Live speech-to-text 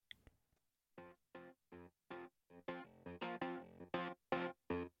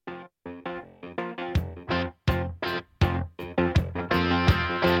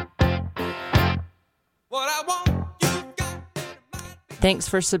Thanks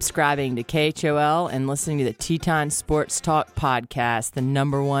for subscribing to KHOL and listening to the Teton Sports Talk podcast, the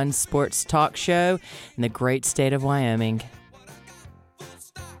 #1 sports talk show in the great state of Wyoming.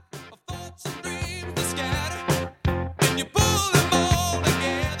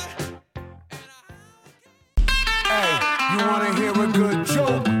 Hey, you wanna hear a good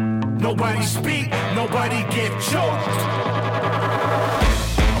joke? Nobody speak, nobody get choked.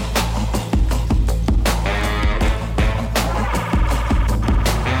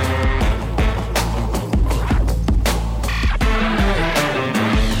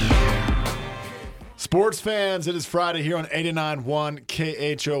 Sports fans, it is Friday here on 89.1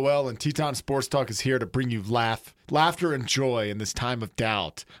 KHOL, and Teton Sports Talk is here to bring you laughter and joy in this time of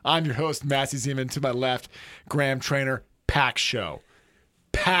doubt. I'm your host, Massey Zeman. To my left, Graham Trainer. Packed show.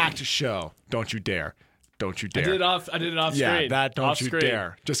 Packed show. Don't you dare. Don't you dare. I did it off screen. Yeah, that don't off you screen.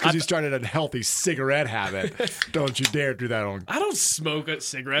 dare. Just because you started a healthy cigarette habit, don't you dare do that on. I don't smoke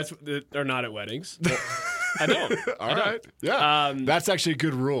cigarettes that are not at weddings. I don't. All right. Yeah. That's actually a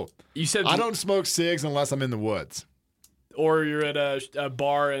good rule. You said I don't smoke cigs unless I'm in the woods. Or you're at a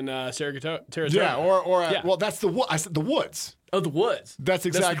bar in Saratoga. Yeah, or Yeah. well, that's I said the woods. Oh, the woods. That's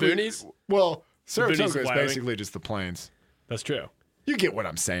exactly. the boonies? Well, Saratoga boonies is of Wyoming. basically just the plains. That's true. You get what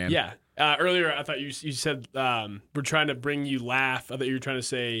I'm saying. Yeah. Earlier, I thought you said we're trying to bring you laugh. I thought you were trying to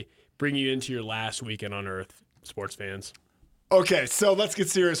say bring you into your last weekend on Earth, sports fans. Okay, so let's get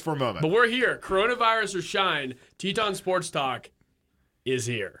serious for a moment. But we're here. Coronavirus or shine, Teton Sports Talk is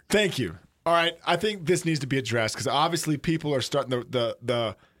here. Thank you. All right, I think this needs to be addressed because obviously people are starting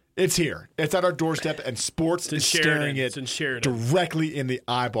the it's here. It's at our doorstep, and sports is staring it directly in the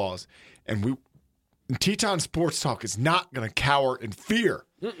eyeballs. And Teton Sports Talk is not going to cower in fear.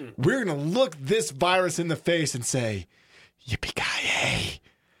 We're going to look this virus in the face and say, "Yippee-ki-yay!"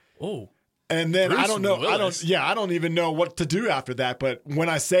 Oh. And then Bruce I don't know. Willis. I don't even know what to do after that. But when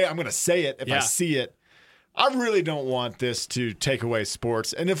I say it, I'm going to say it if I see it. I really don't want this to take away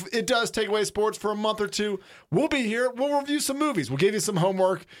sports. And if it does take away sports for a month or two, we'll be here. We'll review some movies. We'll give you some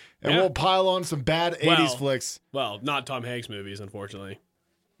homework, and we'll pile on some bad 80s flicks. Well, not Tom Hanks movies, unfortunately.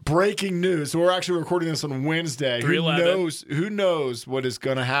 Breaking news. So we're actually recording this on Wednesday. Who knows what is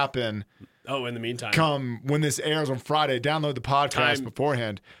going to happen? Oh, in the meantime. Come when this airs on Friday, download the podcast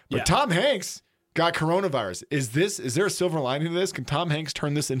beforehand. But Tom Hanks got coronavirus. Is there a silver lining to this? Can Tom Hanks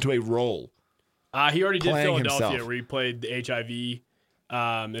turn this into a role? He already did Philadelphia, himself. where he played the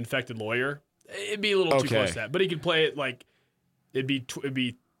HIV infected lawyer. It'd be a little too close to that, but he could play it like it'd be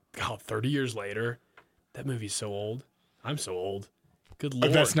 30 years later. That movie's so old. I'm so old. Good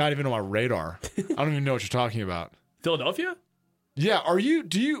Lord. That's not even on my radar. I don't even know what you're talking about. Philadelphia? Yeah.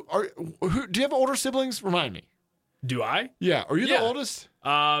 Do you have older siblings? Remind me. Do I? Yeah. Are you the oldest?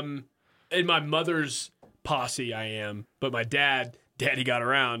 In my mother's posse, I am, but my daddy got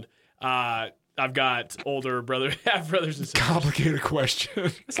around. I've got older half brothers and sisters. Complicated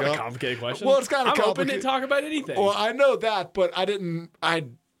question. It's not a complicated question. Well, it's kind of complicated. I'm open to talk about anything. Well, I know that, but I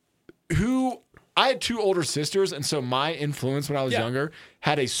had two older sisters, and so my influence when I was younger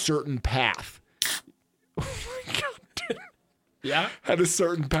had a certain path. Oh my God. Yeah? Had a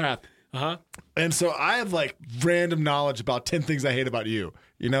certain path. Uh-huh. And so I have like random knowledge about 10 things I hate about you.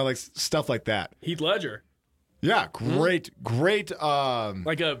 You know, like stuff like that. Heath Ledger. Yeah, great. Like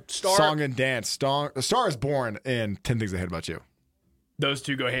a star. Song and dance. A Star is Born in 10 Things I Hate About You. Those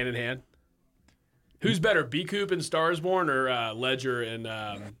two go hand in hand. Who's better, B. Coop in Star is Born or Ledger in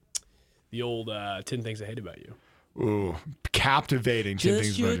the old 10 Things I Hate About You? Ooh, captivating. 10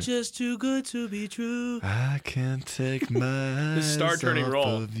 Things You're About You. just too good to be true. I can't take my eyes star-turning off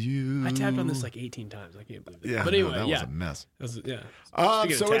role. of you. I tapped on this like 18 times. I can't believe it. Yeah, but anyway, that was a mess. Speaking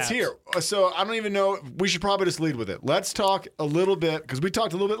So of it's taps. here. So I don't even know. We should probably just lead with it. Let's talk a little bit, because we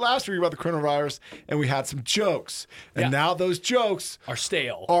talked a little bit last week about the coronavirus, and we had some jokes. And now those jokes Are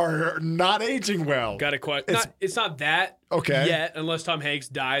stale. are not aging well. Got a question. It's not that yet, unless Tom Hanks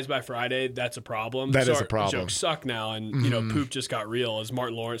dies by Friday. That's a problem. That is a our problem. Jokes suck now, and poop just got real, as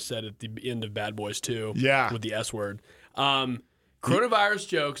Martin Lawrence said at the end of Bad Boys 2. Yeah. With the S word. Coronavirus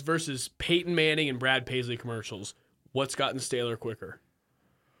jokes versus Peyton Manning and Brad Paisley commercials. What's gotten staler quicker?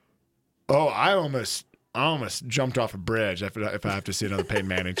 Oh, I almost jumped off a bridge if I have to see another Peyton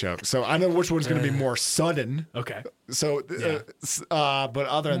Manning joke. So I know which one's going to be more sudden. Okay. So, but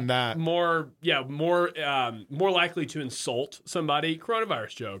other than that, More likely to insult somebody.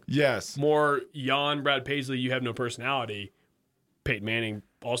 Coronavirus joke. yes. More yawn, Brad Paisley, you have no personality. Peyton Manning,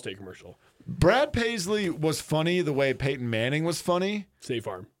 Allstate commercial. Brad Paisley was funny the way Peyton Manning was funny, State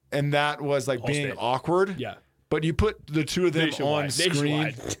Farm. and that was like being Allstate. awkward. Yeah. but you put the two of them on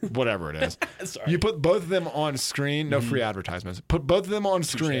screen, whatever it is. You put both of them on screen, no free advertisements. Put both of them on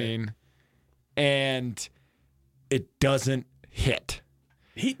screen, and it doesn't hit.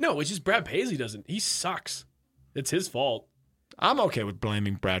 No, it's just Brad Paisley doesn't. He sucks. It's his fault. I'm okay with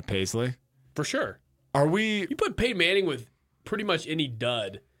blaming Brad Paisley. For sure. You put Peyton Manning with pretty much any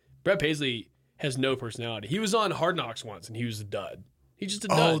dud. Brad Paisley has no personality. He was on Hard Knocks once, and he was a dud. He's just a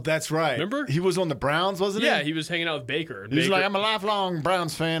dud. Oh, that's right. Remember? He was on the Browns, wasn't he? Yeah, he was hanging out with Baker. He's like, I'm a lifelong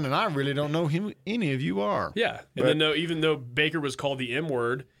Browns fan, and I really don't know who any of you are. Yeah. And then even though Baker was called the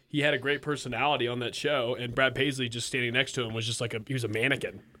M-word, he had a great personality on that show, and Brad Paisley just standing next to him was just like he was a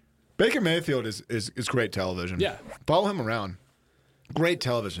mannequin. Baker Mayfield is great television. Yeah. Follow him around. Great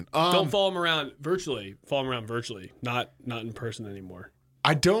television. Don't follow him around virtually. Follow him around virtually, not in person anymore.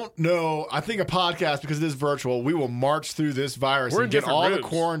 I don't know. I think a podcast, because it is virtual, we will march through this virus and get all the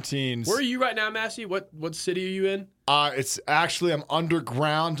quarantines. Where are you right now, Massey? What city are you in? It's actually, I'm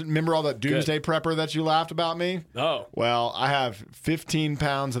underground. Remember all that doomsday prepper that you laughed about me? Oh. Well, I have 15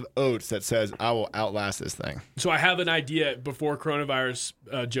 pounds of oats that says I will outlast this thing. So I have an idea before coronavirus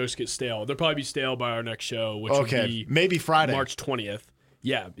jokes get stale. They'll probably be stale by our next show, which will be maybe Friday. March 20th.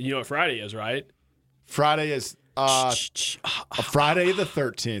 Yeah. You know what Friday is, right? Friday is Friday the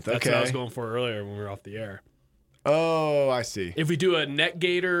 13th. Okay. That's what I was going for earlier when we were off the air. Oh, I see. If we do a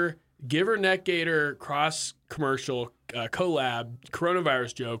NetGator, Giver NetGator cross commercial collab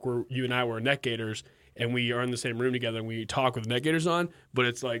coronavirus joke where you and I were NetGators and we are in the same room together and we talk with NetGators on, but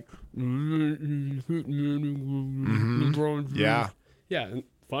it's like, yeah. Yeah.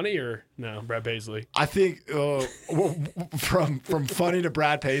 Funny or no, Brad Paisley? I think from funny to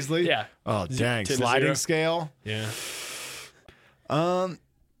Brad Paisley. Yeah. Oh dang, sliding scale. Yeah.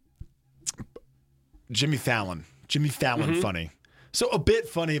 Jimmy Fallon funny. So a bit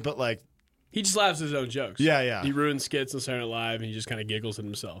funny, but like he just laughs at his own jokes. Yeah. He ruins skits on Saturday Night Live, and he just kind of giggles at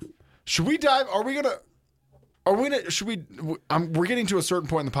himself. Should we dive? We're getting to a certain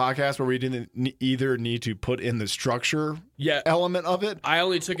point in the podcast where we didn't either need to put in the structure element of it. I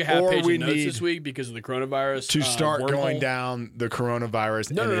only took a half page of notes this week because of the coronavirus. To start going down the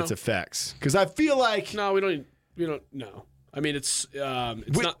coronavirus and its effects. Because I feel like... No, we don't know. I mean, it's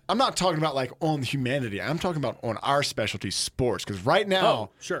not... I'm not talking about like on humanity. I'm talking about on our specialty, sports. Because right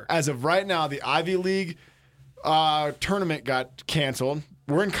now, as of right now, the Ivy League tournament got canceled.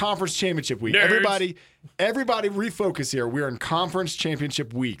 We're in conference championship week. Nerds. Everybody refocus here. We're in conference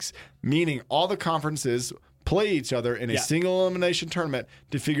championship weeks, meaning all the conferences play each other in a single elimination tournament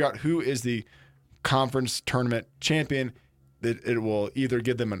to figure out who is the conference tournament champion. It will either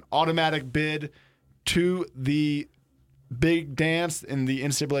give them an automatic bid to the big dance in the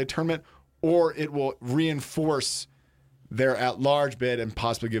NCAA tournament, or it will reinforce their at-large bid and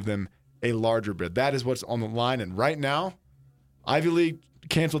possibly give them a larger bid. That is what's on the line. And right now, Ivy League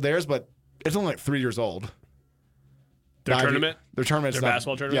canceled theirs, but it's only like 3 years old. Their tournament? Their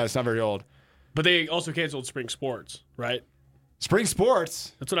basketball tournament? Yeah, it's not very old. But they also canceled spring sports, right? Spring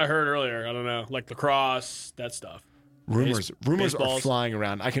sports? That's what I heard earlier. I don't know. Like lacrosse, that stuff. Rumors are flying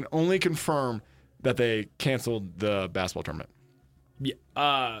around. I can only confirm that they canceled the basketball tournament.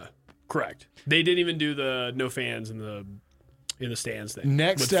 Yeah, correct. They didn't even do the no fans in the stands thing.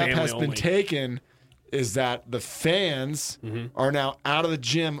 Next step has been taken is that the fans are now out of the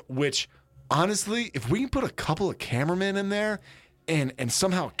gym, which honestly, if we can put a couple of cameramen in there and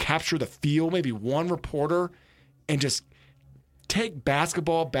somehow capture the feel, maybe one reporter, and just take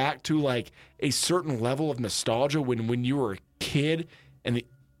basketball back to like a certain level of nostalgia when you were a kid and the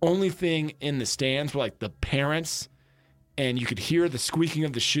only thing in the stands were like the parents and you could hear the squeaking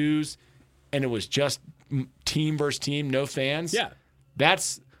of the shoes and it was just team versus team, no fans. Yeah.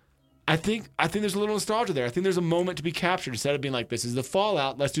 I think there's a little nostalgia there. I think there's a moment to be captured instead of being like, this is the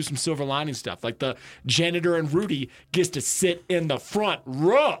fallout. Let's do some silver lining stuff. Like the janitor and Rudy gets to sit in the front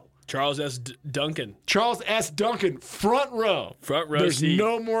row. Charles S. Duncan, front row. There's seat.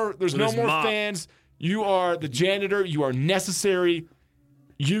 no more fans. You are the janitor. You are necessary.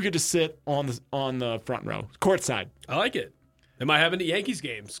 You get to sit on the front row, courtside. I like it. It might happen at Yankees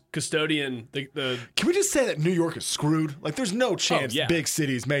games. Custodian, the Can we just say that New York is screwed? Like, there's no chance big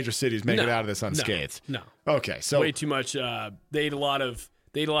cities, major cities make it out of this unscathed. No. Okay, so way too much. They ate a lot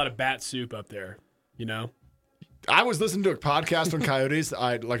of bat soup up there. You know. I was listening to a podcast on coyotes.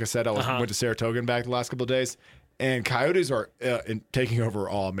 Like I said, I went to Saratoga back the last couple of days, and coyotes are taking over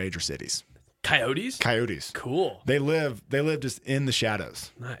all major cities. Coyotes? Cool. They live just in the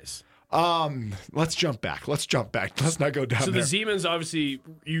shadows. Nice. Let's jump back. Let's not go down there. So there. the Zemans, obviously,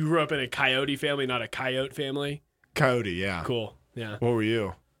 you grew up in a coyote family, not a coyote family? Coyote, yeah. Cool, yeah. What were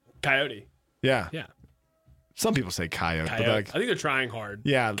you? Coyote. Yeah. Yeah. Some people say coyote. Coyote. But like, I think they're trying hard.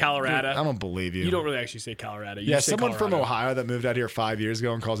 Yeah. Colorado. I don't believe you. You don't really actually say Colorado. You yeah, say someone Colorado. from Ohio that moved out here 5 years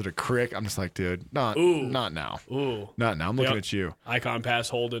ago and calls it a crick. I'm just like, dude, not now. Ooh. Not now. I'm looking at you. Icon Pass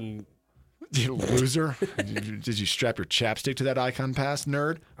holding. You loser. Did you strap your chapstick to that Icon Pass,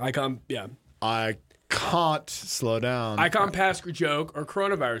 nerd? Yeah. I can't slow down. Icon Pass joke or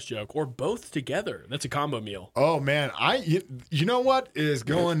coronavirus joke or both together. That's a combo meal. Oh, man. You know what is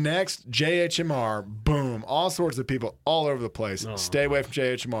going next? JHMR. Boom. All sorts of people all over the place. Oh. Stay away from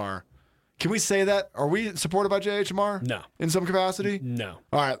JHMR. Can we say that? Are we supported by JHMR? No. In some capacity? No.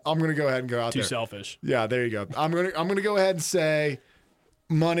 All right. I'm going to go ahead and go out Too there. selfish. Yeah, there you go. I'm gonna go ahead and say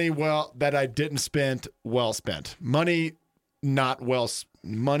money that I didn't spend, well spent. Money not well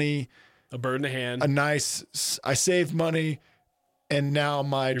money. A bird in the hand. I saved money, and now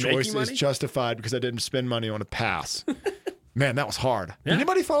my choice is money? justified because I didn't spend money on a pass. Man, that was hard. Yeah.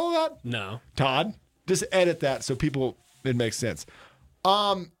 Anybody follow that? No. Todd, just edit that so it makes sense.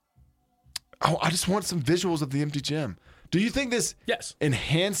 I just want some visuals of the empty gym. Do you think this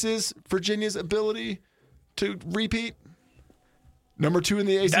enhances Virginia's ability to repeat? Number 2 in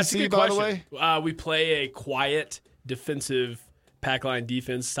the ACC, That's a good by question. the way. We play a quiet defensive pack line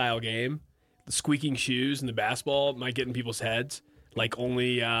defense style game. The squeaking shoes and the basketball might get in people's heads. Like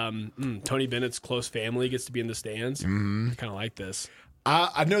only Tony Bennett's close family gets to be in the stands. Mm-hmm. I kind of like this.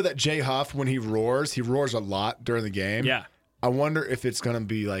 I know that Jay Huff, when he roars a lot during the game. Yeah. I wonder if it's going to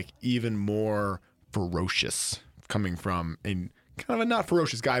be like even more ferocious coming from a kind of a not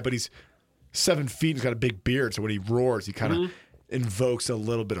ferocious guy, but he's 7 feet. He's got a big beard. So when he roars, he kind of invokes a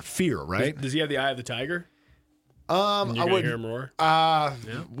little bit of fear, right? Does he have the eye of the tiger? I would hear him roar.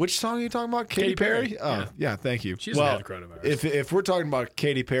 Which song are you talking about? Katy Perry? Oh, yeah. Thank you. She doesn't have the coronavirus. If we're talking about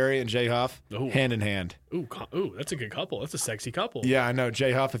Katy Perry and Jay Huff, hand in hand. Ooh, that's a good couple. That's a sexy couple. Yeah, I know.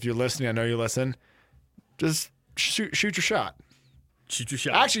 Jay Huff, if you're listening, I know you listen. Just shoot your shot. Shoot your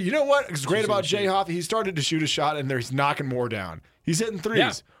shot. Actually, you know what is great about Jay Huff? He started to shoot a shot, and he's knocking more down. He's hitting threes.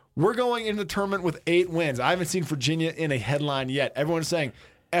 Yeah. We're going into the tournament with 8 wins. I haven't seen Virginia in a headline yet. Everyone's saying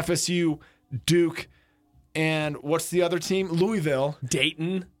FSU, Duke, and what's the other team? Louisville.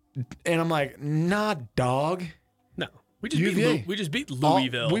 Dayton. And I'm like, nah, dog. No. We just beat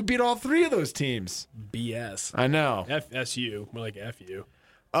Louisville. We beat all 3 of those teams. BS. I know. FSU. More like FU.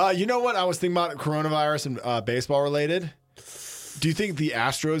 You know what I was thinking about coronavirus and baseball related? Do you think the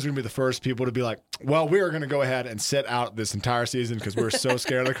Astros are going to be the first people to be like, well, we are going to go ahead and sit out this entire season because we're so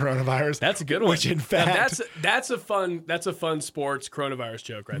scared of the coronavirus? That's a good one. Which, in fact, that's a fun sports coronavirus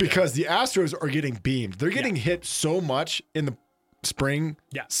joke right because the Astros are getting beamed. They're getting hit so much in the spring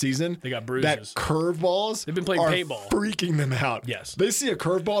season. They got bruises. That curveballs They've been playing paintball. Freaking them out. Yes. They see a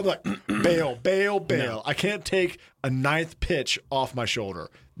curveball, they're like, bail. No. I can't take a 9th pitch off my shoulder.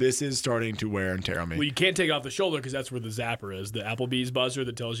 This is starting to wear and tear on me. Well, you can't take it off the shoulder because that's where the zapper is, the Applebee's buzzer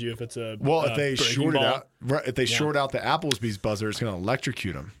that tells you if it's a if they short it out, if they short out the Applebee's buzzer, it's going to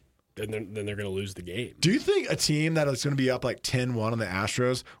electrocute them. Then they're going to lose the game. Do you think a team that is going to be up like 10-1 on the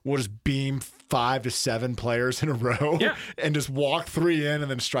Astros will just beam 5 to 7 players in a row and just walk 3 in and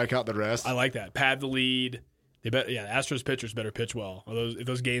then strike out the rest? I like that. Pad the lead. The Astros pitchers better pitch well. If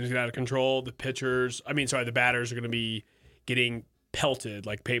those games get out of control, the batters are going to be getting pelted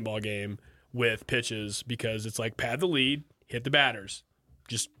like paintball game with pitches because it's like pad the lead, hit the batters,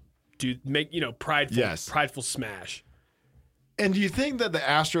 just prideful smash. And do you think that the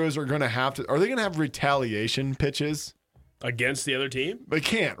Astros are going to are they going to have retaliation pitches against the other team? They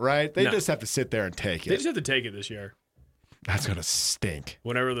can't, right? They just have to sit there and take it. They just have to take it this year. That's going to stink.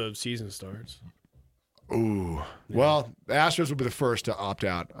 Whenever the season starts. Ooh. Yeah. Well, the Astros will be the first to opt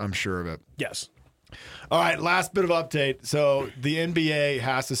out, I'm sure of it. Yes. All right, last bit of update. So the NBA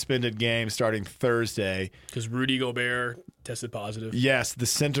has suspended games starting Thursday. Because Rudy Gobert tested positive. Yes, the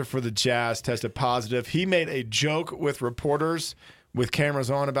center for the Jazz tested positive. He made a joke with reporters with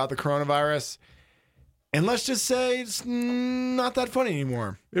cameras on about the coronavirus. And let's just say it's not that funny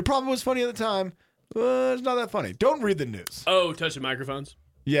anymore. It probably was funny at the time. It's not that funny. Don't read the news. Oh, touch the microphones?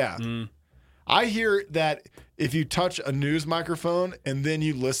 Yeah. I hear that if you touch a news microphone and then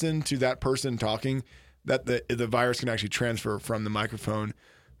you listen to that person talking, that the virus can actually transfer from the microphone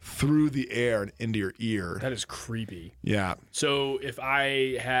through the air and into your ear. That is creepy. Yeah. So if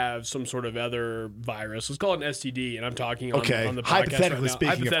I have some sort of other virus, let's call it an STD, and I'm talking on the podcast hypothetically right now.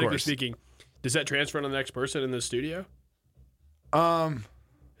 Hypothetically speaking, does that transfer to the next person in the studio?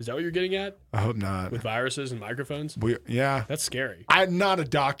 Is that what you're getting at? I hope not. With viruses and microphones? Yeah. That's scary. I'm not a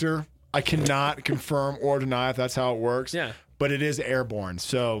doctor. I cannot confirm or deny if that's how it works. Yeah. But it is airborne,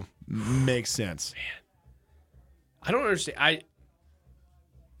 so makes sense. Man. I don't understand.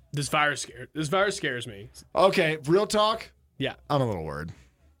 This virus scares me. Okay, real talk. Yeah. I'm a little worried.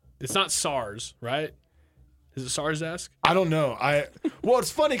 It's not SARS, right? Is it SARS-esque? I don't know. Well,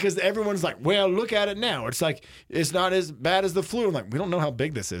 it's funny because everyone's like, well, look at it now. It's like, it's not as bad as the flu. I'm like, we don't know how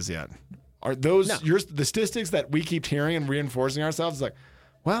big this is yet. Are those the statistics that we keep hearing and reinforcing ourselves? Like,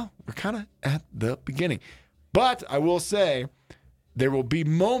 well, we're kind of at the beginning. But I will say there will be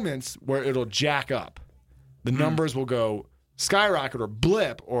moments where it'll jack up. The numbers will go skyrocket or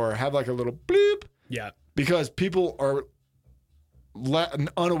blip or have like a little bleep. Yeah. Because people are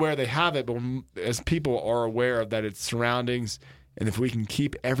unaware they have it, but as people are aware of that its surroundings, and if we can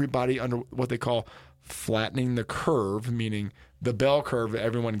keep everybody under what they call flattening the curve, meaning the bell curve,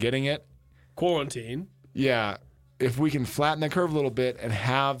 everyone getting it. Quarantine. Yeah. If we can flatten the curve a little bit and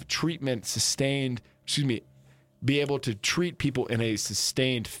have treatment be able to treat people in a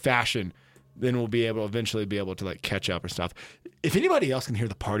sustained fashion, then we'll be able eventually be able to like catch up or stuff. If anybody else can hear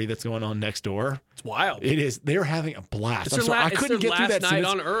the party that's going on next door, it's wild. It is. They're having a blast. I couldn't get through that sentence.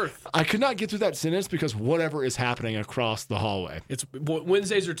 On Earth. I could not get through that sentence because whatever is happening across the hallway.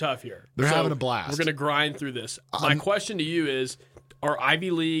 Wednesdays are tough here. They're having a blast. We're going to grind through this. My question to you is: are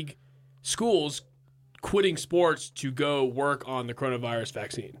Ivy League schools quitting sports to go work on the coronavirus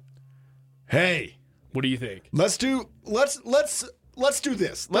vaccine? Hey, what do you think? Let's do this. Let's do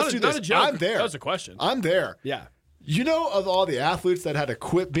this. Not a joke. I'm there. That was a question. I'm there. Yeah. You know, of all the athletes that had to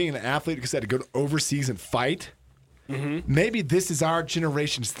quit being an athlete because they had to go overseas and fight, maybe this is our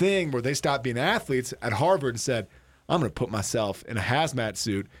generation's thing where they stopped being athletes at Harvard and said, I'm going to put myself in a hazmat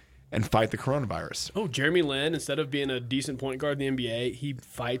suit and fight the coronavirus. Oh, Jeremy Lin, instead of being a decent point guard in the NBA, he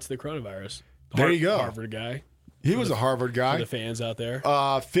fights the coronavirus. There you go. Harvard guy. He was a Harvard guy. For the fans out there.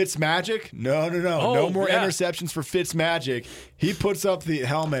 Fitzmagic? No. No more interceptions for Fitzmagic. He puts up the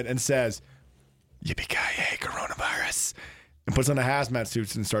helmet and says, yippee-ki-yay, coronavirus, and puts on a hazmat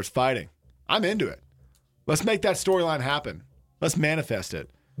suit and starts fighting. I'm into it. Let's make that storyline happen. Let's manifest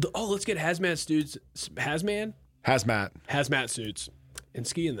it. Let's get hazmat suits. Hazmat suits and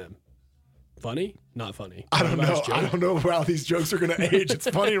ski in them. Funny? Not funny. I don't know. I don't know how these jokes are going to age. It's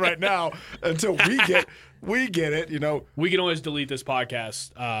funny right now until we get it. You know, we can always delete this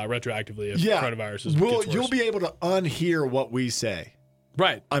podcast retroactively if coronavirus is. You'll be able to unhear what we say.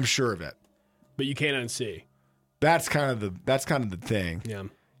 Right. I'm sure of it. But you can't unsee. That's kind of the thing. Yeah.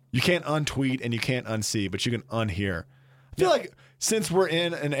 You can't untweet and you can't unsee, but you can unhear. I feel like since we're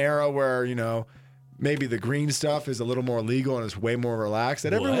in an era where, you know, maybe the green stuff is a little more legal and it's way more relaxed,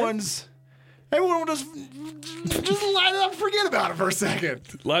 that everyone will just light it up and forget about it for a second.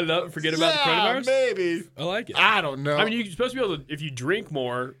 Light it up and forget about the coronavirus? Maybe. I like it. I don't know. I mean, you're supposed to be able to, if you drink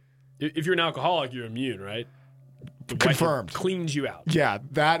more, if you're an alcoholic, you're immune, right? Confirmed. Cleans you out. Yeah,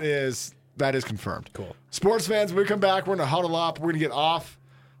 that is confirmed. Cool. Sports fans, when we come back, we're going to huddle up. We're going to get off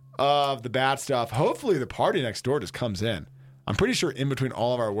of the bad stuff. Hopefully the party next door just comes in. I'm pretty sure in between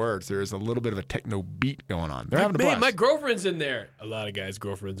all of our words, there is a little bit of a techno beat going on. They're having a blast. My girlfriend's in there. A lot of guys'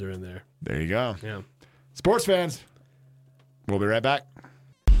 girlfriends are in there. There you go. Yeah. Sports fans, we'll be right back.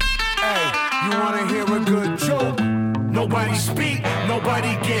 Hey, you want to hear a good joke? Nobody speak,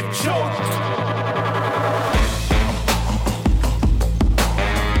 nobody get choked.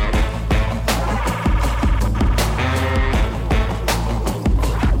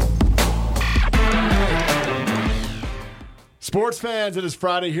 Sports fans, it is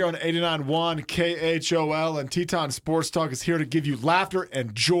Friday here on 89.1 KHOL, and Teton Sports Talk is here to give you laughter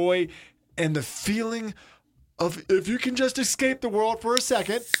and joy and the feeling of if you can just escape the world for a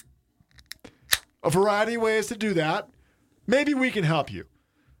second. A variety of ways to do that. Maybe we can help you.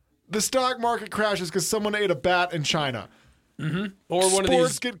 The stock market crashes because someone ate a bat in China. Mm-hmm. Or one Sports of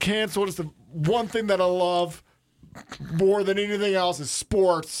these get canceled. It's the one thing that I love more than anything else is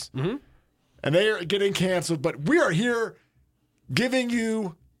sports. Mm-hmm. And they are getting canceled, but we are here giving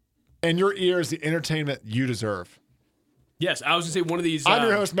you and your ears the entertainment you deserve. Yes, I was going to say one of these. I'm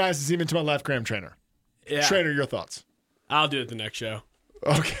your host, Madison Zeman, to my left, Graham Trainer. Yeah. Trainer, your thoughts. I'll do it the next show.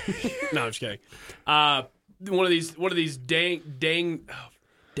 Okay. No, I'm just kidding. One of these daggone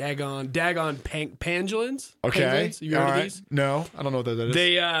pangolins. Okay. Penguins? You heard of these? No, I don't know what that is.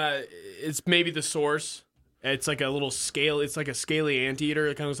 It's maybe the source. It's like a little scale. It's like a scaly anteater.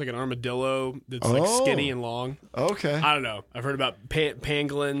 It kind of looks like an armadillo that's like skinny and long. Okay. I don't know. I've heard about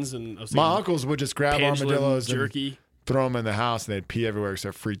pangolins, and I was my uncles would just grab armadillos jerky, and throw them in the house, and they'd pee everywhere because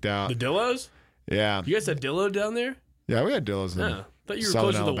they're freaked out. The dillos? Yeah. You guys had dillo down there? Yeah, we had dillos in I thought you were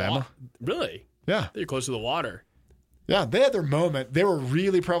Southern close to the Alabama. water. Really? Yeah. I thought you were close to the water. Yeah, they had their moment. They were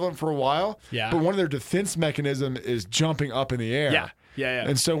really prevalent for a while. Yeah. But one of their defense mechanism is jumping up in the air. Yeah.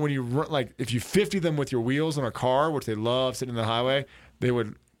 And so when you if you 50 them with your wheels on a car, which they love sitting in the highway, they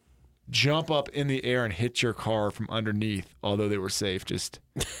would jump up in the air and hit your car from underneath, although they were safe, just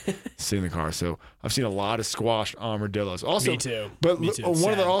sitting in the car. So I've seen a lot of squashed armadillos. Also, Me too. But Me too.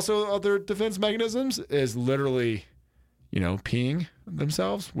 one of the also other defense mechanisms is literally, peeing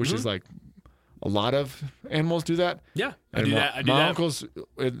themselves, which is like a lot of animals do that. Yeah, I And do my, that. I do my that. uncle's,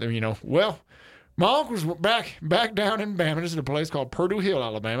 my uncle's back down in Bama. This is a place called Purdue Hill,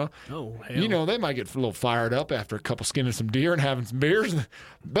 Alabama. Oh, hell. They might get a little fired up after a couple skinning some deer and having some beers.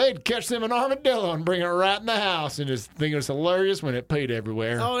 They'd catch them an armadillo and bring it right in the house and just think it was hilarious when it peed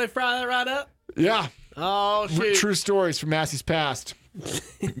everywhere. Oh, they fry that right up? Yeah. Oh, shoot. True stories from Massey's past.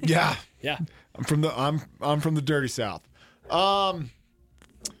 Yeah. Yeah. I'm from the dirty South.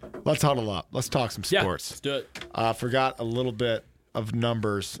 Let's huddle up. Let's talk some sports. Let's do it. I forgot a little bit of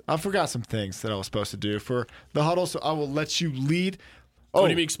numbers. I forgot some things that I was supposed to do for the huddle, so I will let you lead. What do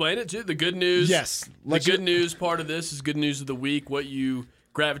you mean explain it to? The good news? Yes. The good news part of this is good news of the week, what you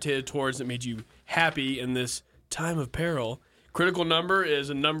gravitated towards that made you happy in this time of peril. Critical number is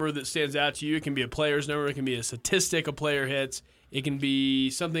a number that stands out to you. It can be a player's number. It can be a statistic a player hits. It can be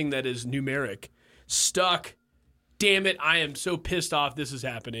something that is numeric. Stuck. Damn it, I am so pissed off this is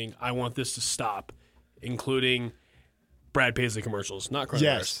happening. I want this to stop, including Brad Paisley commercials, not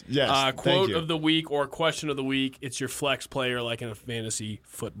coronavirus. Yes. Quote of the week or question of the week. It's your flex player like in a fantasy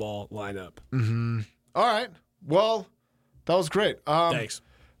football lineup. Mm-hmm. All right. Well, that was great. Thanks.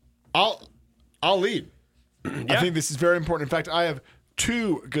 I'll lead. I think this is very important. In fact, I have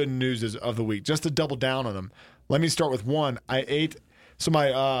two good newses of the week, just to double down on them. Let me start with one. So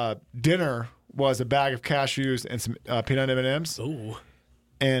my dinner was a bag of cashews and some peanut M&Ms. Ooh.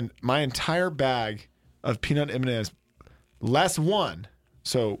 And my entire bag of peanut M&Ms, less one.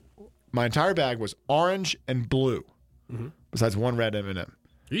 So my entire bag was orange and blue, besides one red M&M. Are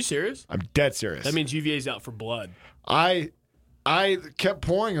you serious? I'm dead serious. That means UVA's out for blood. I kept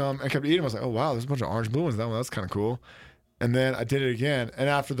pouring them and kept eating them. I was like, oh, wow, there's a bunch of orange blue ones. That's kind of cool. And then I did it again. And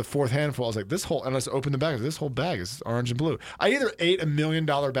after the fourth handful, I was like, and let's open the bag. This whole bag is orange and blue. I either ate $1 million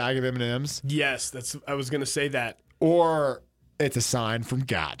bag of M&Ms. Yes, I was going to say that. Or it's a sign from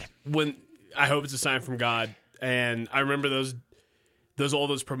God. I hope it's a sign from God. And I remember all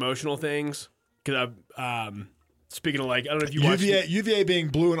those promotional things. Because speaking of I don't know if you watched UVA being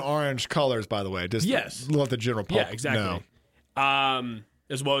blue and orange colors, by the way. Just let the general public Yeah, exactly. know.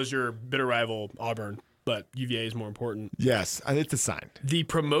 As well as your bitter rival, Auburn. But UVA is more important. Yes, it's a sign. The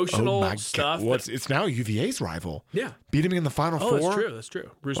promotional stuff. It's now UVA's rival. Yeah. Beat him in the Final Four. That's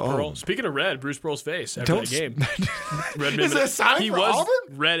true. Bruce Pearl. Speaking of red, Bruce Pearl's face after that game. Red Is it a sign he for was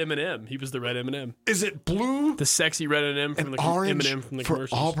Auburn? Red M&M. He was the red M&M. Is it blue? The sexy red M&M from the orange M&M from the for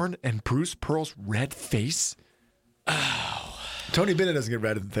commercials. Auburn and Bruce Pearl's red face? Oh. Tony Bennett doesn't get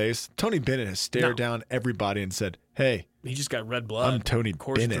red in the face. Tony Bennett has stared down everybody and said, hey. He just got red blood. I'm Tony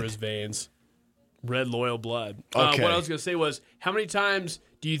coursing Bennett. through his veins. Red loyal blood. Okay. What I was going to say was, how many times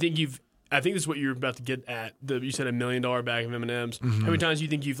do you think I think this is what you're about to get at. You said $1 million bag of M&Ms. How many times do you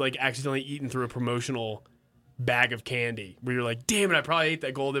think you've accidentally eaten through a promotional bag of candy where you're like, damn it, I probably ate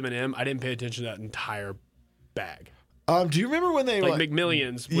that gold M&M. I didn't pay attention to that entire bag. Do you remember when they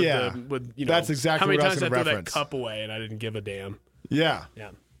McMillions? With that's exactly how many what I was times I gonna threw reference. that cup away and I didn't give a damn. Yeah.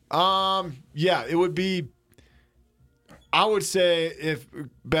 Yeah. It would be. I would say if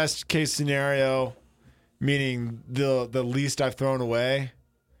best case scenario, meaning the least I've thrown away,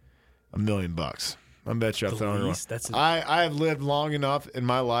 $1 million. I bet you I've thrown away. I have lived long enough in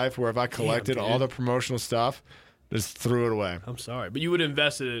my life where if I collected all the promotional stuff, just threw it away. I'm sorry, but you would have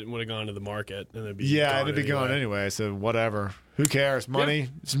invested it and would have gone to the market, and it'd be it'd be gone anyway. So whatever. Who cares? Money.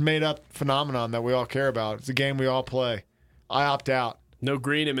 It's a made up phenomenon that we all care about. It's a game we all play. I opt out. No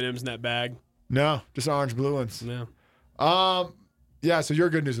green M&Ms in that bag. No, just orange blue ones. No. So your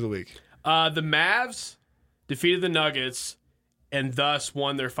good news of the week. The Mavs defeated the Nuggets and thus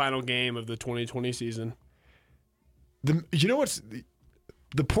won their final game of the 2020 season. You know what's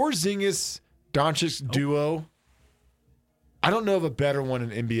the Porzingis Doncic duo? I don't know of a better one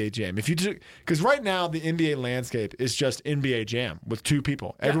in NBA Jam. Because right now the NBA landscape is just NBA Jam with two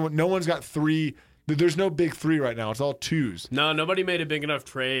people. No one's got three. There's no big three right now. It's all twos. No, nobody made a big enough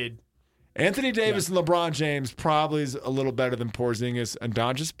trade. Anthony Davis and LeBron James probably is a little better than Porzingis and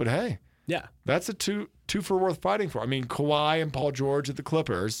Doncic, but hey, that's a two for worth fighting for. I mean, Kawhi and Paul George at the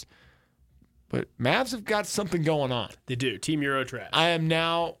Clippers, but Mavs have got something going on. They do. Team Euro trash. I am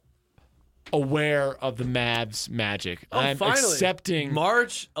now aware of the Mavs magic. I'm finally. Accepting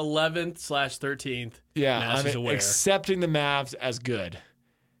March 11th/13th. Yeah, I'm accepting the Mavs as good,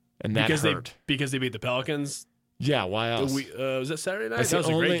 and that hurt because they beat the Pelicans. Yeah, why else? Was that Saturday night? That was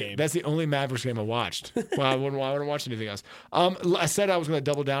a great game. That's the only Mavericks game I watched. Well, I wouldn't watch anything else. I said I was going to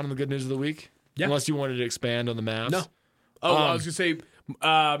double down on the good news of the week. Yeah. Unless you wanted to expand on the Mavs. No. Oh, I was going to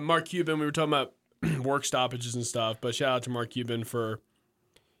say, Mark Cuban, we were talking about work stoppages and stuff, but shout out to Mark Cuban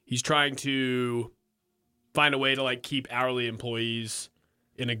he's trying to find a way to keep hourly employees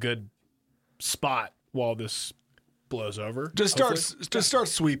in a good spot while this blows over. Just start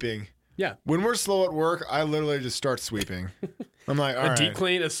sweeping. Yeah. When we're slow at work, I literally just start sweeping. I'm like, all right. Deep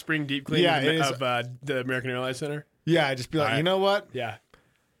clean, a spring deep clean of the American Airlines Center. Yeah, I just be like, you know what? Yeah.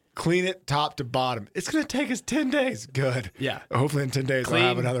 Clean it top to bottom. It's going to take us 10 days. Good. Yeah. Hopefully in 10 days I'll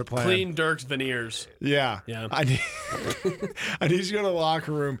have another plan. Clean Dirk's veneers. Yeah. Yeah. I need you to go to the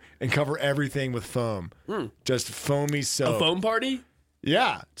locker room and cover everything with foam. Just foamy soap. A foam party?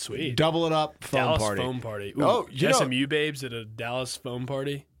 Yeah. Sweet. Double it up, foam Dallas party. Foam party. Ooh, oh, SMU babes at a Dallas foam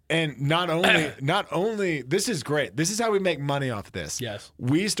party. And not only this is great. This is how we make money off this. Yes.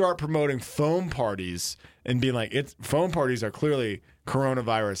 We start promoting foam parties and being like, foam parties are clearly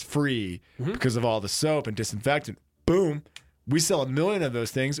coronavirus free because of all the soap and disinfectant. Boom. We sell 1 million of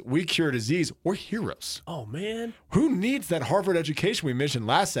those things. We cure disease. We're heroes. Oh, man. Who needs that Harvard education we mentioned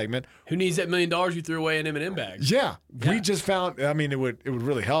last segment? Who needs that $1 million you threw away in M&M bags? Yeah. We just found, I mean, it would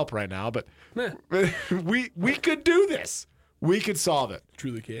really help right now, but we could do this. We could solve it.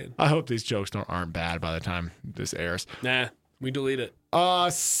 Truly can. I hope these jokes aren't bad by the time this airs. Nah, we delete it.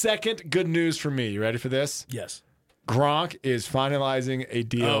 Second good news for me. You ready for this? Yes. Gronk is finalizing a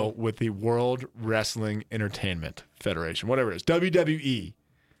deal with the World Wrestling Entertainment Federation, whatever it is, WWE.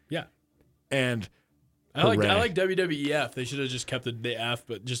 Yeah. And I like WWEF. They should have just kept the F,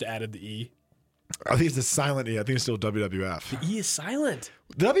 but just added the E. I think it's a silent E. I think it's still WWF. The E is silent.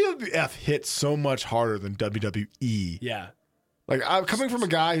 WWF hits so much harder than WWE. Yeah. Like, I'm coming from a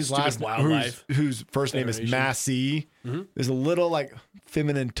guy whose whose first name is Massey. There's a little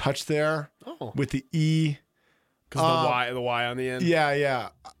feminine touch there with the E. Because the Y on the end. Yeah.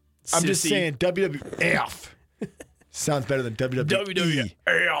 I'm just saying WWF sounds better than WWE.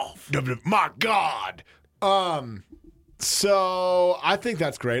 WWF. My God. So I think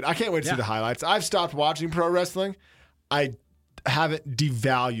that's great. I can't wait to see the highlights. I've stopped watching pro wrestling. I haven't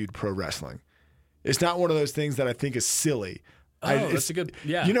devalued pro wrestling. It's not one of those things that I think is silly. That's a good,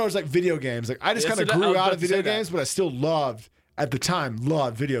 yeah. You know, it's like video games. Like, I just kind of grew out of video games, but I still loved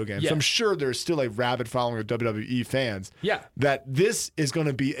video games. Yeah. So I'm sure there's still a rabid following of WWE fans. Yeah. That this is going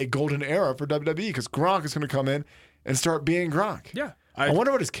to be a golden era for WWE because Gronk is going to come in and start being Gronk. Yeah. I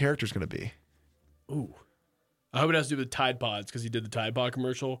wonder what his character is going to be. Ooh. I hope it has to do with Tide Pods because he did the Tide Pod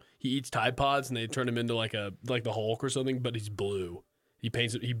commercial. He eats Tide Pods and they turn him into like the Hulk or something, but he's blue. He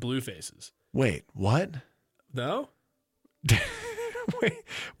blue faces. Wait, what? No?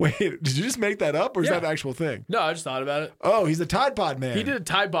 Wait, did you just make that up or is that an actual thing? No, I just thought about it. Oh, he's a Tide Pod man. He did a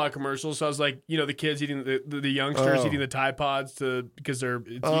Tide Pod commercial, so I was like, the kids eating the youngsters eating the Tide Pods because they're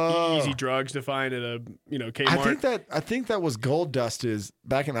easy drugs to find at a Kmart. I think that was Gold Dust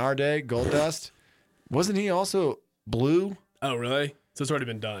back in our day. Gold Dust, wasn't he also blue? Oh, really? So it's already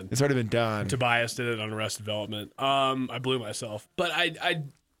been done. It's already been done. Tobias did it on Arrested Development. I blew myself, but I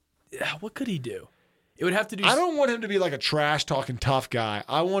what could he do? It would have to do. I don't want him to be like a trash talking tough guy.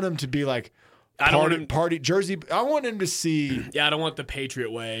 I want him to be like party jersey. I want him to see. Yeah, I don't want the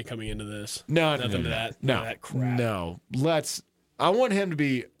Patriot way coming into this. No, that crap. No, I want him to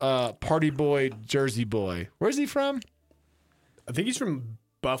be party boy, Jersey boy. Where's he from? I think he's from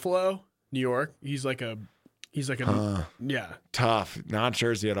Buffalo, New York. He's like a tough, not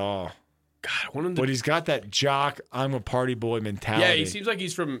Jersey at all. God, I want him to. But he's got that jock, I'm a party boy mentality. Yeah, he seems like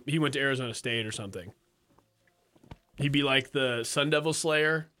he went to Arizona State or something. He'd be like the Sun Devil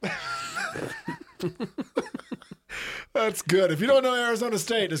Slayer. That's good. If you don't know Arizona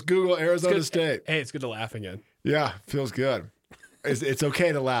State, just Google Arizona State. Hey, it's good to laugh again. Yeah, feels good. It's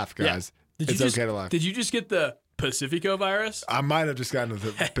okay to laugh, guys. Yeah. It's okay to laugh. Did you just get the Pacifico virus? I might have just gotten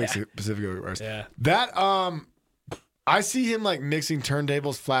the Pacifico virus. Yeah. That I see him like mixing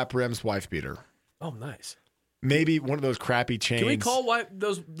turntables, flap rims, wife beater. Oh, nice. Maybe one of those crappy chains. Can we call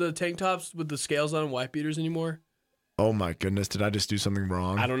the tank tops with the scales on wife beaters anymore? Oh my goodness! Did I just do something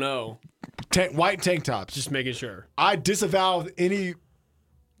wrong? I don't know. White tank tops. Just making sure. I disavow anybody.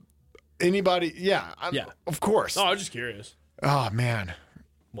 Yeah. Of course. Oh, I was just curious. Oh man.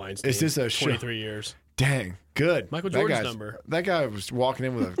 Weinstein. Is this a 23 years? Dang. Good. Michael Jordan's number. That guy was walking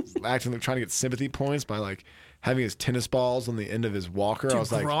in with acting trying to get sympathy points by like having his tennis balls on the end of his walker. Dude, I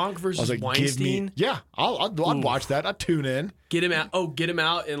was like, Gronk versus Weinstein. I'd watch that. I'd tune in. Get him out. Oh, get him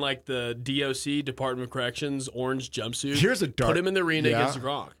out in like the DOC, Department of Corrections, orange jumpsuit. Here's a dark. Put him in the arena against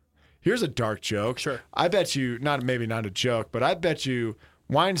Gronk. Here's a dark joke. Sure. I bet you, maybe not a joke, but I bet you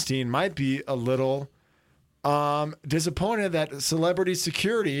Weinstein might be a little disappointed that celebrity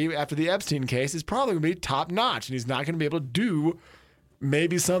security after the Epstein case is probably going to be top notch, and he's not going to be able to do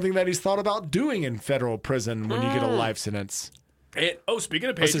maybe something that he's thought about doing in federal prison when you get a life sentence. And, speaking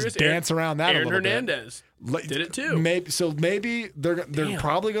of Let's Patriots, just dance around that Aaron a little Hernandez bit. did it too. Maybe they're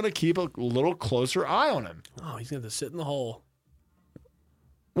probably going to keep a little closer eye on him. Oh, he's going to sit in the hole.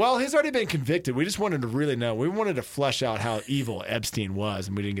 Well, he's already been convicted. We just wanted to really know. We wanted to flesh out how evil Epstein was,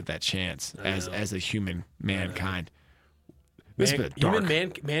 and we didn't get that chance as a human mankind. This has been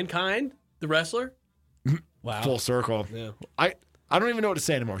dark. Mankind, the wrestler. Wow, full circle. Yeah. I don't even know what to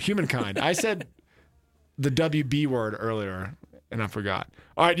say anymore. Humankind. I said the WB word earlier, and I forgot.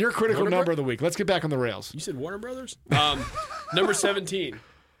 All right, your critical number of the week. Let's get back on the rails. You said Warner Brothers. Number 17.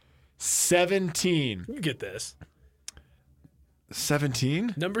 17. You get this.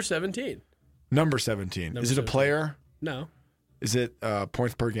 17? Number 17. Number 17. Is it a player? No. Is it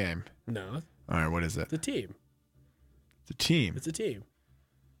points per game? No. All right, what is it? It's a team. It's a team. It's a team.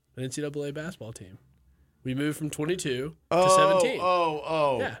 An NCAA basketball team. We moved from 22 to 17.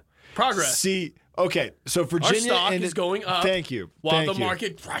 Oh. Yeah. Progress. See, okay, so Virginia Our stock is going up. Thank you. While the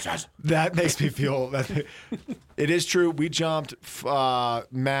market crashes. That makes me feel it is true. We jumped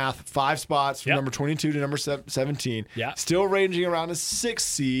math 5 spots from number 22 to number 17. Yeah. Still ranging around a 6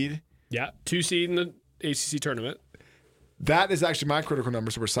 seed. Yeah. 2 seed in the ACC tournament. That is actually my critical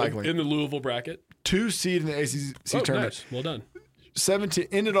number, so we're cycling. In the Louisville bracket. 2 seed in the ACC tournament. Nice. Well done. 17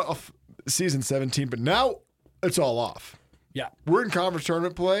 ended off season 17, but now it's all off. Yeah. We're in conference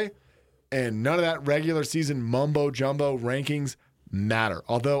tournament play, and none of that regular season mumbo jumbo rankings matter.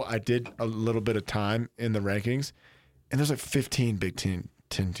 Although I did a little bit of time in the rankings, and there's like 15 Big 10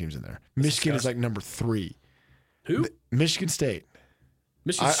 teams in there. Michigan is like number 3. Who? Michigan State.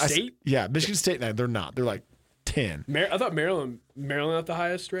 Michigan State? Yeah, Michigan State. No, they're not. They're like 10. I thought Maryland not the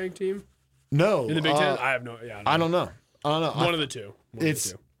highest ranked team No. in the Big 10. I have no. Yeah, I don't know. One of the two.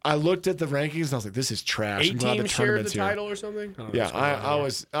 I looked at the rankings and I was like, "This is trash." 8 teams shared the title or something.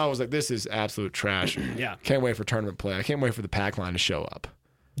 I was like, "This is absolute trash." Yeah, can't wait for tournament play. I can't wait for the pack line to show up.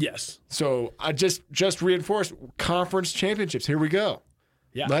 Yes. So I just reinforced conference championships. Here we go.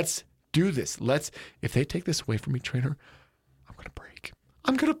 Yeah. Let's do this. If they take this away from me, trainer, I'm gonna break.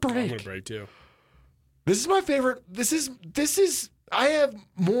 I'm gonna break too. This is my favorite. This is. I have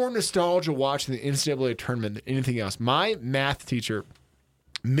more nostalgia watching the NCAA tournament than anything else. My math teacher,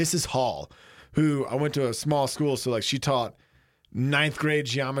 Mrs. Hall, who I went to a small school, so like she taught 9th grade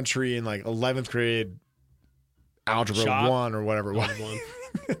geometry and like 11th grade algebra 1 or whatever it was.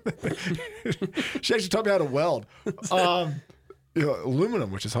 She actually taught me how to weld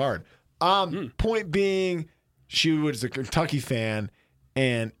aluminum, which is hard. Point being, she was a Kentucky fan,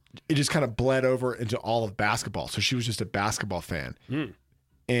 and it just kind of bled over into all of basketball. So she was just a basketball fan.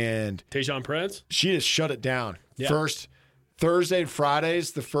 And Tayshaun Prince? She just shut it down. Yeah. First Thursday and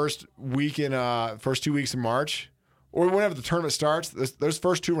Fridays, the first 2 weeks in March, or whenever the tournament starts, those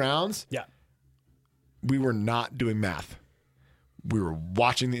first 2 rounds, we were not doing math. We were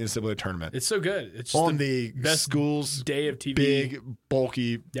watching the NCAA tournament. It's so good. It's just on the best school's day of TV. Big,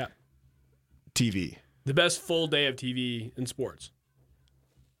 bulky TV. The best full day of TV in sports.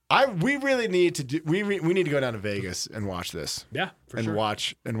 We really need to do. We need to go down to Vegas and watch this. Yeah, for sure.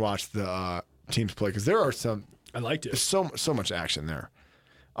 Watch the teams play, because there are some. I liked it. There's so much action there.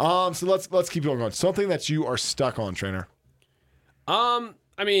 So let's keep going. Something that you are stuck on, trainer. I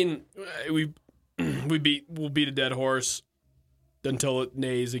mean, we'll beat a dead horse until it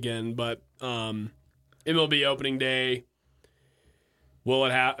neighs again. But MLB opening day. Will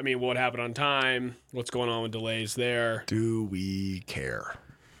it happen on time? What's going on with delays there? Do we care?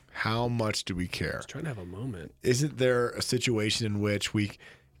 How much do we care? I was trying to have a moment. Isn't there a situation in which we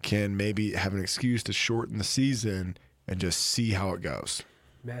can maybe have an excuse to shorten the season and just see how it goes?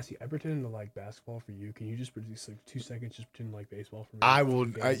 Massey, I pretend to like basketball for you. Can you just produce like 2 seconds, just pretend to like baseball for me? I will.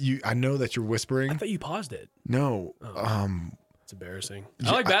 I know that you're whispering. I thought you paused it. No. It's embarrassing.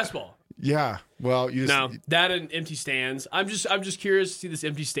 I like basketball. Yeah. Well, that and empty stands. I'm just curious to see this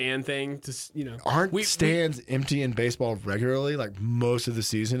empty stand thing. Aren't stands empty in baseball regularly, like most of the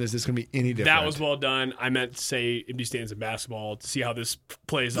season? Is this going to be any different? That was well done. I meant to say empty stands in basketball to see how this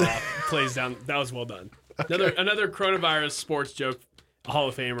plays down. That was well done. Okay. Another coronavirus sports joke. A Hall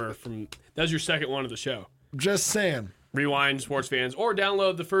of Famer that was your second one of the show. Just saying. Rewind, sports fans, or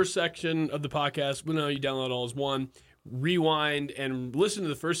download the first section of the podcast. Well, no, you download all as one. Rewind and listen to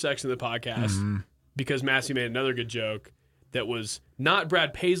the first section of the podcast because Massey made another good joke that was not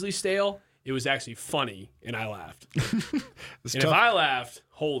Brad Paisley stale. it was actually funny, and I laughed. If I laughed,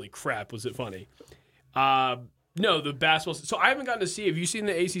 holy crap, was it funny? No, the basketball. So I haven't gotten to see. Have you seen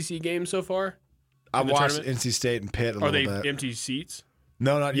the ACC game so far? I've watched NC State and Pitt a little bit. Are they empty seats?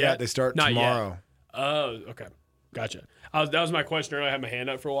 No, not yet. They start tomorrow. Oh, okay. Gotcha. That was my question earlier. I had my hand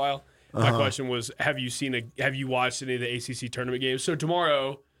up for a while. My question was, have you watched any of the ACC tournament games? So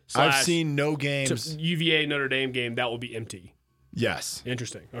tomorrow, I've seen no games. UVA Notre Dame game, that will be empty. Yes.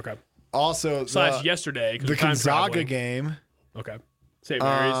 Interesting. Okay. Also, yesterday, the Gonzaga game. Okay. St.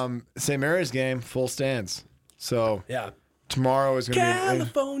 Mary's. St. Mary's game, full stands. So yeah, tomorrow is going to be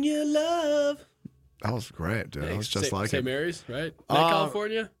California love. That was great, dude. That was just like St. Mary's, right?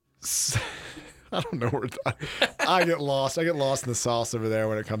 California. I don't know where I get lost. I get lost in the sauce over there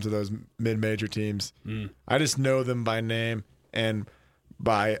when it comes to those mid-major teams. I just know them by name and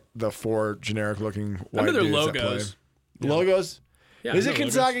by the 4 generic-looking white dudes logos. that play. Yeah. Logos? Yeah, is it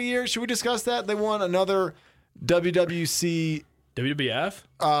Gonzaga year? Should we discuss that? They won another WWC... WWF?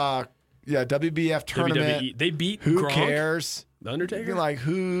 WBF tournament. WWE. They beat Who Gronk? cares? The Undertaker? Like,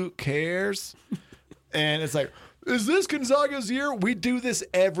 who cares? And it's like, is this Gonzaga's year? We do this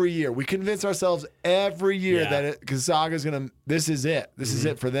every year. We convince ourselves every year that Gonzaga's going to, this is it. This is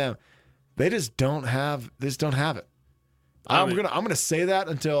it for them. They just don't have it. I'm gonna say that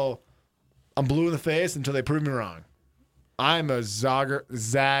until I'm blue in the face, until they prove me wrong. I'm a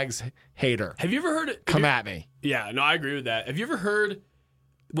Zags hater. Have you ever heard it? Come at me. Yeah, no, I agree with that. Have you ever heard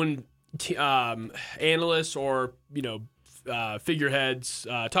when analysts or figureheads,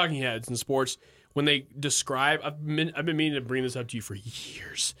 talking heads in sports, when they describe, I've been meaning to bring this up to you for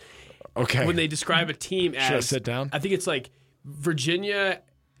years. Okay. When they describe a team as, should I sit down? I think it's like Virginia.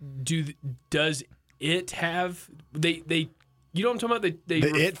 Does it have they? You know what I'm talking about? The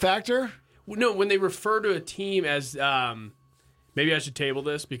it factor. No, when they refer to a team as, maybe I should table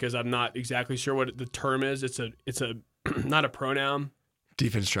this because I'm not exactly sure what the term is. It's a not a pronoun.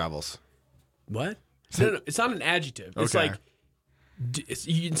 Defense travels. What? No, it's not an adjective. It's like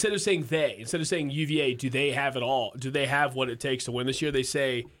instead of saying UVA, do they have it all? Do they have what it takes to win this year? They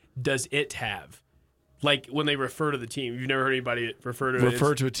say, does it have? Like when they refer to the team. You've never heard anybody refer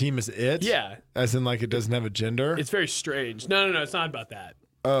to a team as it? Yeah. As in like it doesn't have a gender? It's very strange. No, it's not about that.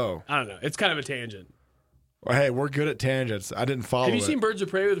 Oh. I don't know. It's kind of a tangent. Well, hey, we're good at tangents. I didn't follow it. Have you seen Birds of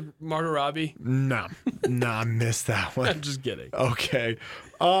Prey with Margot Robbie? No, I missed that one. I'm just kidding. Okay.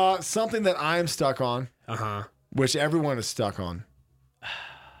 Something that I'm stuck on, which everyone is stuck on,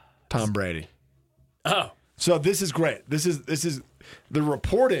 Tom Brady. Oh. So this is great. This is the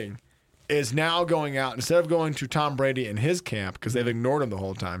reporting is now going out. Instead of going to Tom Brady and his camp, because they've ignored him the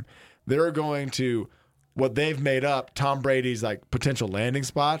whole time, they're going to what they've made up, Tom Brady's like potential landing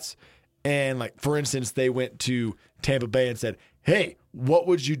spots. And like, for instance, they went to Tampa Bay and said, hey, what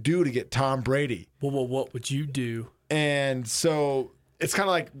would you do to get Tom Brady? Well, what would you do? And so it's kind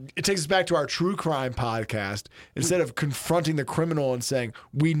of like, it takes us back to our true crime podcast. Instead of confronting the criminal and saying,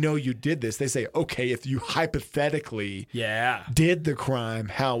 we know you did this, they say, okay, if you hypothetically did the crime,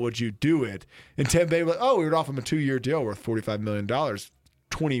 how would you do it? And Tampa Bay was like, oh, we would offer him a 2-year deal worth $45 million,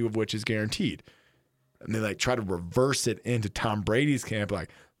 20 of which is guaranteed. And they like try to reverse it into Tom Brady's camp, like,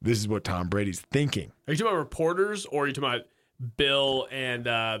 this is what Tom Brady's thinking. Are you talking about reporters, or are you talking about Bill and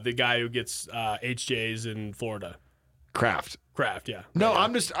the guy who gets HJs in Florida? Kraft, yeah. No,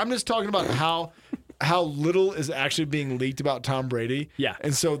 right. I'm just talking about how little is actually being leaked about Tom Brady. Yeah.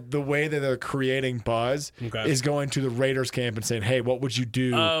 And so the way that they're creating buzz is going to the Raiders camp and saying, hey, what would you do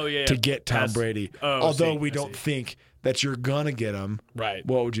to get Tom Brady? Although we don't think that you're going to get him. Right.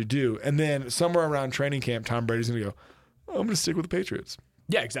 What would you do? And then somewhere around training camp, Tom Brady's going to go, I'm going to stick with the Patriots.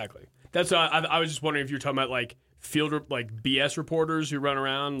 Yeah, exactly. That's I was just wondering if you're talking about like BS reporters who run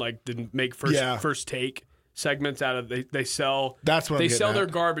around like didn't make first take segments out of they sell. That's what they sell their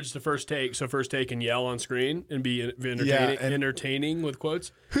garbage to First Take, so First Take can yell on screen and be entertaining with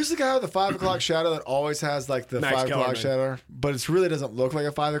quotes. Who's the guy with the 5 o'clock shadow that always has like the Max 5 o'clock Kellerman. shadow, but it really doesn't look like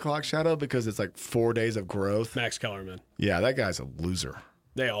a 5 o'clock shadow because it's like 4 days of growth. Max Kellerman. Yeah, that guy's a loser.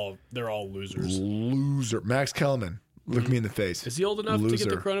 They're all losers. Loser. Max Kellerman. Look me in the face. Is he old enough to get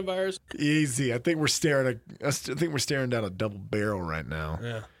the coronavirus? Easy. I think we're staring down a double barrel right now.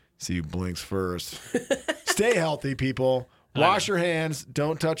 Yeah. See who blinks first. Stay healthy, people. Wash your hands.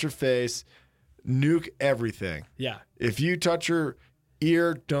 Don't touch your face. Nuke everything. Yeah. If you touch your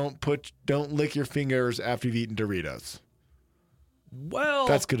ear, don't lick your fingers after you've eaten Doritos. Well,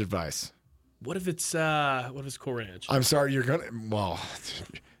 that's good advice. What if it's Cool Ranch? I'm sorry,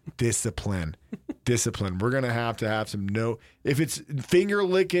 discipline. Discipline. We're going to have some if it's finger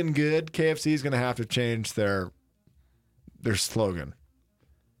licking good, KFC is going to have to change their slogan.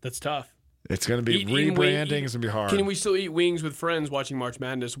 That's tough. It's going to be rebranding. It's going to be hard. Can we still eat wings with friends watching March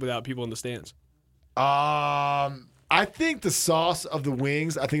Madness without people in the stands? I think the sauce of the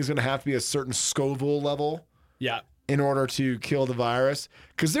wings, I think is going to have to be a certain Scoville level. Yeah. In order to kill the virus.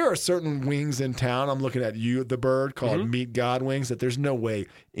 Because there are certain wings in town, I'm looking at you, the bird, called Meat God wings, that there's no way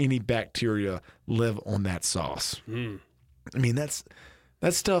any bacteria live on that sauce. I mean, that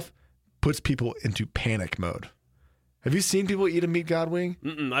stuff puts people into panic mode. Have you seen people eat a Meat God wing?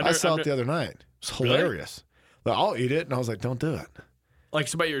 I saw it the other night. It's hilarious. Really? Like, I'll eat it, and I was like, don't do it. Like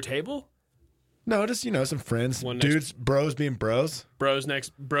somebody at your table? No, just, some friends. Dudes, bros being bros. Bros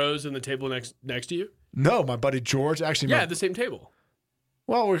in the table next to you? No, my buddy George. Actually, at the same table.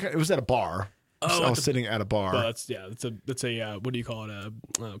 Well, it was at a bar. I was sitting at a bar. Well, that's a what do you call it?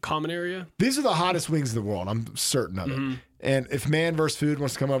 A common area? These are the hottest wings in the world. I'm certain of it. And if Man vs. Food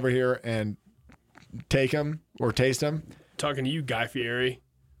wants to come over here and take them or taste them. Talking to you, Guy Fieri.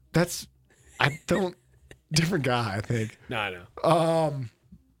 Different guy, I think. No, I know.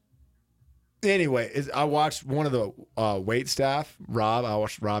 Anyway, I watched one of the wait staff, Rob. I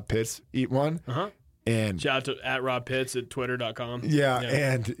watched Rob Pitts eat one. And shout out to @Rob Pitts at twitter.com. Yeah,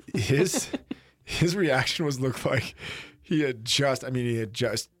 and his reaction looked like he had just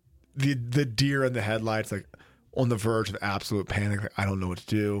the deer in the headlights, like on the verge of absolute panic. Like, I don't know what to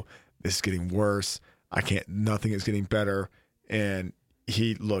do. This is getting worse. Nothing is getting better. And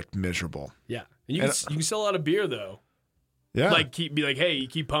he looked miserable. Yeah. And you can sell a lot of beer though. Yeah. Like hey, you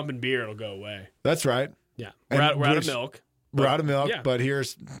keep pumping beer, it'll go away. That's right. Yeah. We're out of milk. We're out of milk, but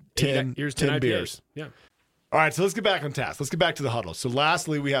here's 10 beers. Yeah. All right, so let's get back on task. Let's get back to the huddle. So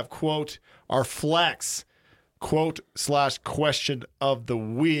lastly, we have, quote, our flex, quote / question of the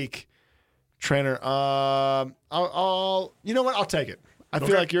week. Trainer, you know what? I'll take it. I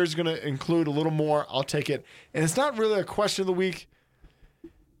feel like yours is going to include a little more. I'll take it. And it's not really a question of the week.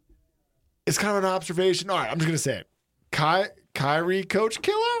 It's kind of an observation. All right, I'm just going to say it. Kyrie coach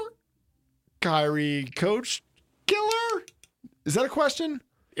killer? Kyrie coach killer? Is that a question?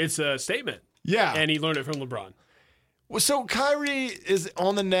 It's a statement. Yeah. And he learned it from LeBron. Well, so Kyrie is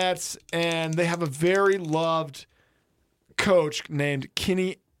on the Nets, and they have a very loved coach named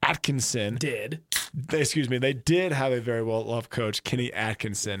Kenny Atkinson. They did have a very well-loved coach, Kenny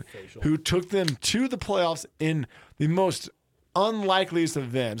Atkinson, who took them to the playoffs in the most unlikeliest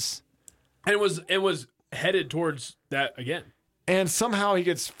events. And it was headed towards that again. And somehow he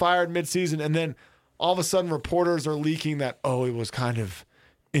gets fired midseason, and then all of a sudden reporters are leaking that, it was kind of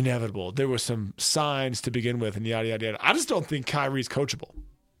inevitable. There were some signs to begin with, and yada, yada, yada. I just don't think Kyrie's coachable.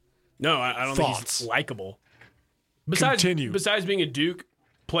 No, I don't think he's likable. Besides being a Duke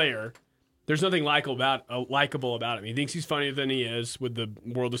player, there's nothing likable about him. He thinks he's funnier than he is with the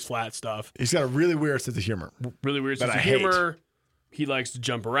world is flat stuff. He's got a really weird sense of humor. He likes to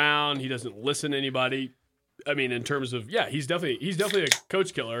jump around. He doesn't listen to anybody. I mean, in terms of, he's definitely a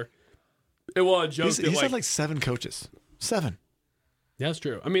coach killer. He's had like 7 coaches. 7. Yeah, that's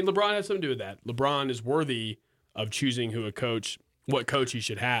true. I mean, LeBron has something to do with that. LeBron is worthy of choosing what coach he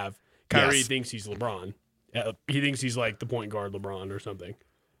should have. Kyrie thinks he's LeBron. He thinks he's like the point guard LeBron or something.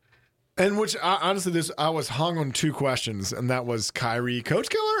 And which, honestly, I was hung on 2 questions, and that was Kyrie coach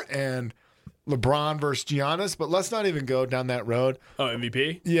killer and LeBron versus Giannis. But let's not even go down that road. Oh,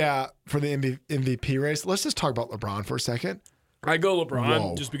 MVP? Yeah, for the MVP race. Let's just talk about LeBron for a second. I go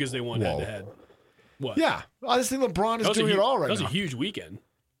LeBron just because they won head-to-head. What? Yeah, I just think LeBron is doing it all right now. That was a huge weekend.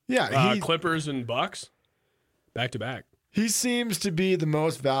 Yeah, Clippers and Bucks, back to back. He seems to be the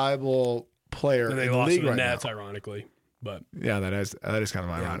most valuable player in the league right now. They lost to the Nets, ironically, but yeah, that is kind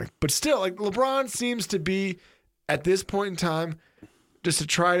of ironic. But still, like LeBron seems to be at this point in time just a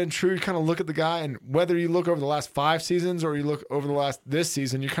tried and true. You kind of look at the guy, and whether you look over the last 5 seasons or you look over this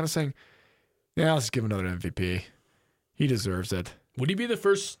season, you're kind of saying, "Yeah, let's give him another MVP. He deserves it." Would he be the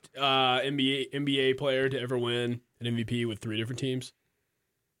first NBA player to ever win an MVP with 3 different teams?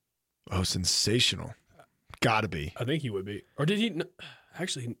 Oh, sensational. Gotta be. I think he would be. Or did he?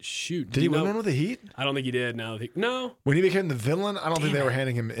 Actually, shoot. Did he win one with the Heat? I don't think he did. No. When he became the villain, I don't think they were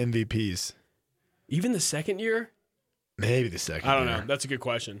handing him MVPs. Even the second year? Maybe the second year. I don't know. That's a good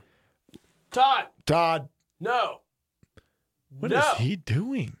question. Todd. No. What is he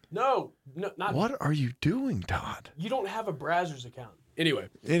doing? No, not. What are you doing, Todd? You don't have a Brazzers account. Anyway,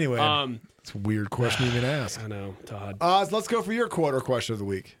 it's a weird question to even ask. I know, Todd. Let's go for your quarter question of the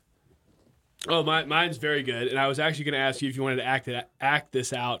week. Oh, mine's very good, and I was actually going to ask you if you wanted to act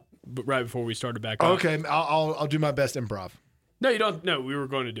this out right before we started back up. Okay, I'll do my best improv. No, you don't. No, we were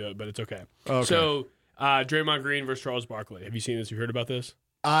going to do it, but it's okay. So, Draymond Green versus Charles Barkley. Have you seen this? Have you heard about this?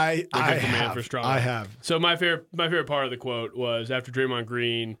 I have. So my favorite part of the quote was after Draymond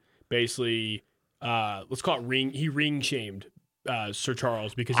Green basically, let's call it he ring shamed Sir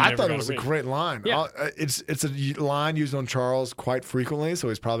Charles because he I never thought got it was a a ring. great line. Yeah. It's a line used on Charles quite frequently, so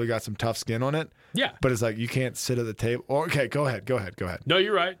he's probably got some tough skin on it. Yeah. But it's like, you can't sit at the table. Okay, go ahead. No,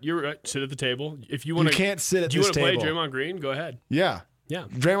 you're right. You're right. Sit at the table. If you want to, you can't sit at do you this want to play table. Draymond Green? Go ahead. Yeah. Yeah.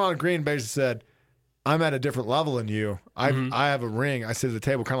 Draymond Green basically said, I'm at a different level than you. I have a ring. I sit at the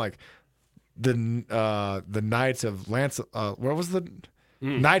table, kind of like the Knights of what was the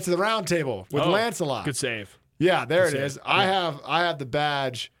Knights of the Round Table with Lancelot. Good save. Yeah, there it is. I have the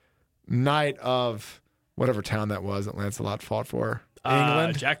badge, Knight of whatever town that was that Lancelot fought for.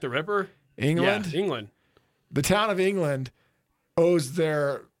 England. Jack the Ripper. England. Yeah, England. The town of England owes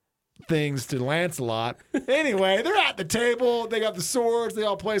their things to Lancelot. Anyway, they're at the table. They got the swords. They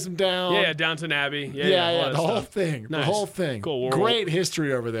all place them down. Yeah, Downton Abbey. Yeah, all the that whole stuff. thing. Nice. The whole thing. Cool. Great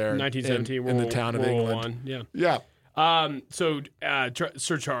history over there. 1917 in the town of World War England. I. Yeah. So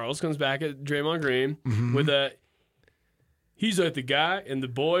Sir Charles comes back at Draymond Green Mm-hmm. with he's like the guy in the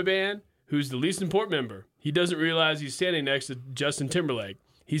boy band who's the least important member. He doesn't realize he's standing next to Justin Timberlake.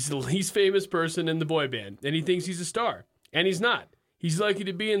 He's the least famous person in the boy band, and he thinks he's a star. And he's not. He's lucky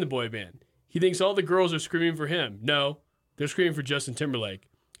to be in the boy band. He thinks all the girls are screaming for him. No, they're screaming for Justin Timberlake.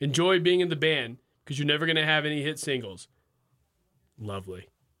 Enjoy being in the band because you're never going to have any hit singles. Lovely.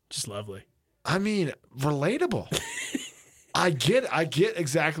 Just lovely. I mean, relatable. I get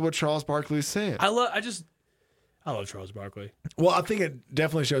exactly what Charles Barkley is saying. I love Charles Barkley. Well, I think it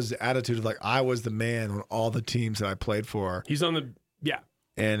definitely shows the attitude of like, I was the man on all the teams that I played for. He's on the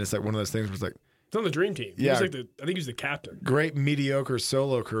And it's like one of those things where it's like, he's on the dream team. Yeah. He's like I think he's the captain. great mediocre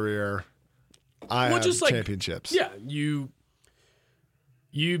solo career. I have just like championships. Yeah, you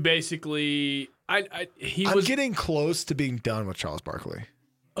basically I'm was getting close to being done with Charles Barkley.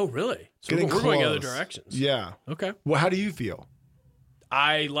 Oh, really? So Getting we're going other close. directions. Yeah. Okay. Well, how do you feel?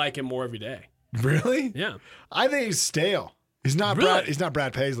 I like him more every day. Really? Yeah. I think he's stale. He's not Really? He's not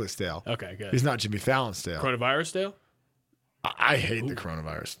Brad Paisley stale. Okay, good. He's not Jimmy Fallon stale. Coronavirus still? I hate the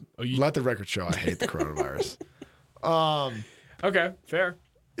coronavirus. you- Let the record show I hate the coronavirus. Okay, fair.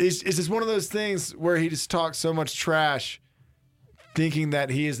 It's just one of those things where he just talks so much trash thinking that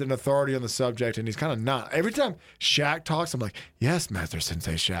he is an authority on the subject, and he's kind of not. Every time Shaq talks, I'm like, yes, Master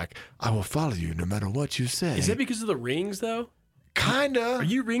Sensei Shaq, I will follow you no matter what you say. Is that because of the rings, though? Kinda. Are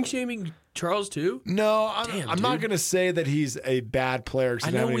you ring shaming Charles too? No, Damn, I'm not dude. going to say that he's a bad player because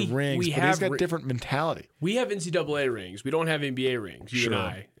he I doesn't know have any rings, we but he's have got different mentality. We have NCAA rings. We don't have NBA rings. You Sure. and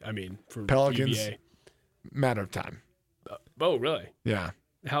I. I mean, for Pelicans. UVA. Matter of time. Oh, really? Yeah.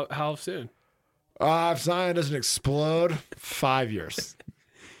 How soon? If Zion doesn't explode, 5 years.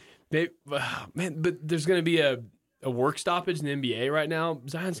 Man, but there's going to be a work stoppage in the NBA right now.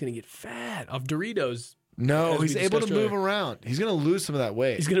 Zion's going to get fat off Doritos. No, As we he's able to discussed move earlier. around. He's going to lose some of that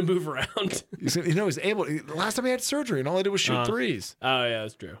weight. He's going to move around. He's able. Last time he had surgery, and all he did was shoot threes. Oh, yeah,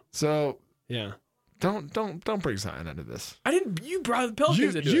 that's true. So Yeah. don't bring Zion into this. I didn't. You brought the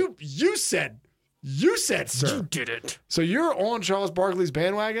Pelicans into it. You said, sir. You did it. So you're on Charles Barkley's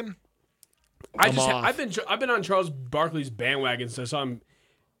bandwagon? I've been on Charles Barkley's bandwagon since I'm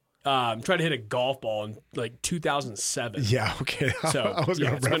trying to hit a golf ball in like 2007. Yeah, okay. So, I was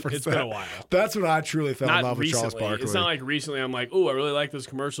going yeah, to reference it's that. been a while. That's when I truly fell in Not love with Charles recently. Barkley. It's not like recently I'm like, oh, I really like those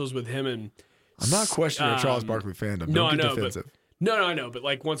commercials with him and. I'm not questioning your Charles Barkley fandom. No, Don't I get know, defensive. but I know, but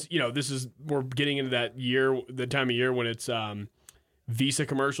like once we're getting into that year, the time of year when it's Visa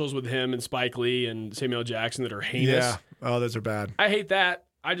commercials with him and Spike Lee and Samuel L. Jackson that are heinous. Yeah. Oh, those are bad. I hate that.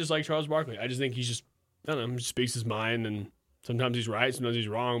 I just like Charles Barkley. I just think he's just, I don't know, he speaks his mind, and sometimes he's right, sometimes he's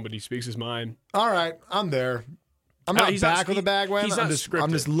wrong, but he speaks his mind. All right, I'm there. I'm not he's not- back with the bandwagon. he's I'm not just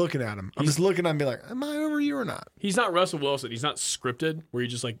scripted. looking at him. I'm just looking at him and be like, am I over you or not? He's not Russell Wilson. He's not scripted, where he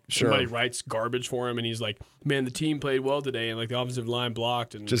just like somebody writes garbage for him, and he's like, man, the team played well today, and like the offensive line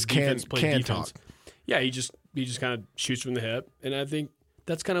blocked, and Just defense played can defense. talk. Yeah, he just kind of shoots from the hip, and I think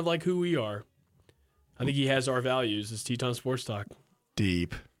that's kind of like who we are. I think he has our values as Teton Sports Talk.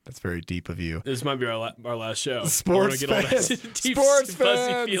 Deep. That's very deep of you. This might be our last show. Sports I wanna get all fans. that deep, Sports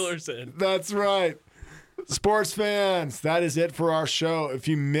fuzzy fans. feelers in. That's right. Sports fans, that is it for our show. If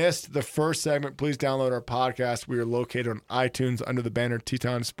you missed the first segment, please download our podcast. We are located on iTunes under the banner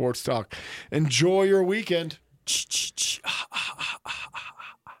Teton Sports Talk. Enjoy your weekend.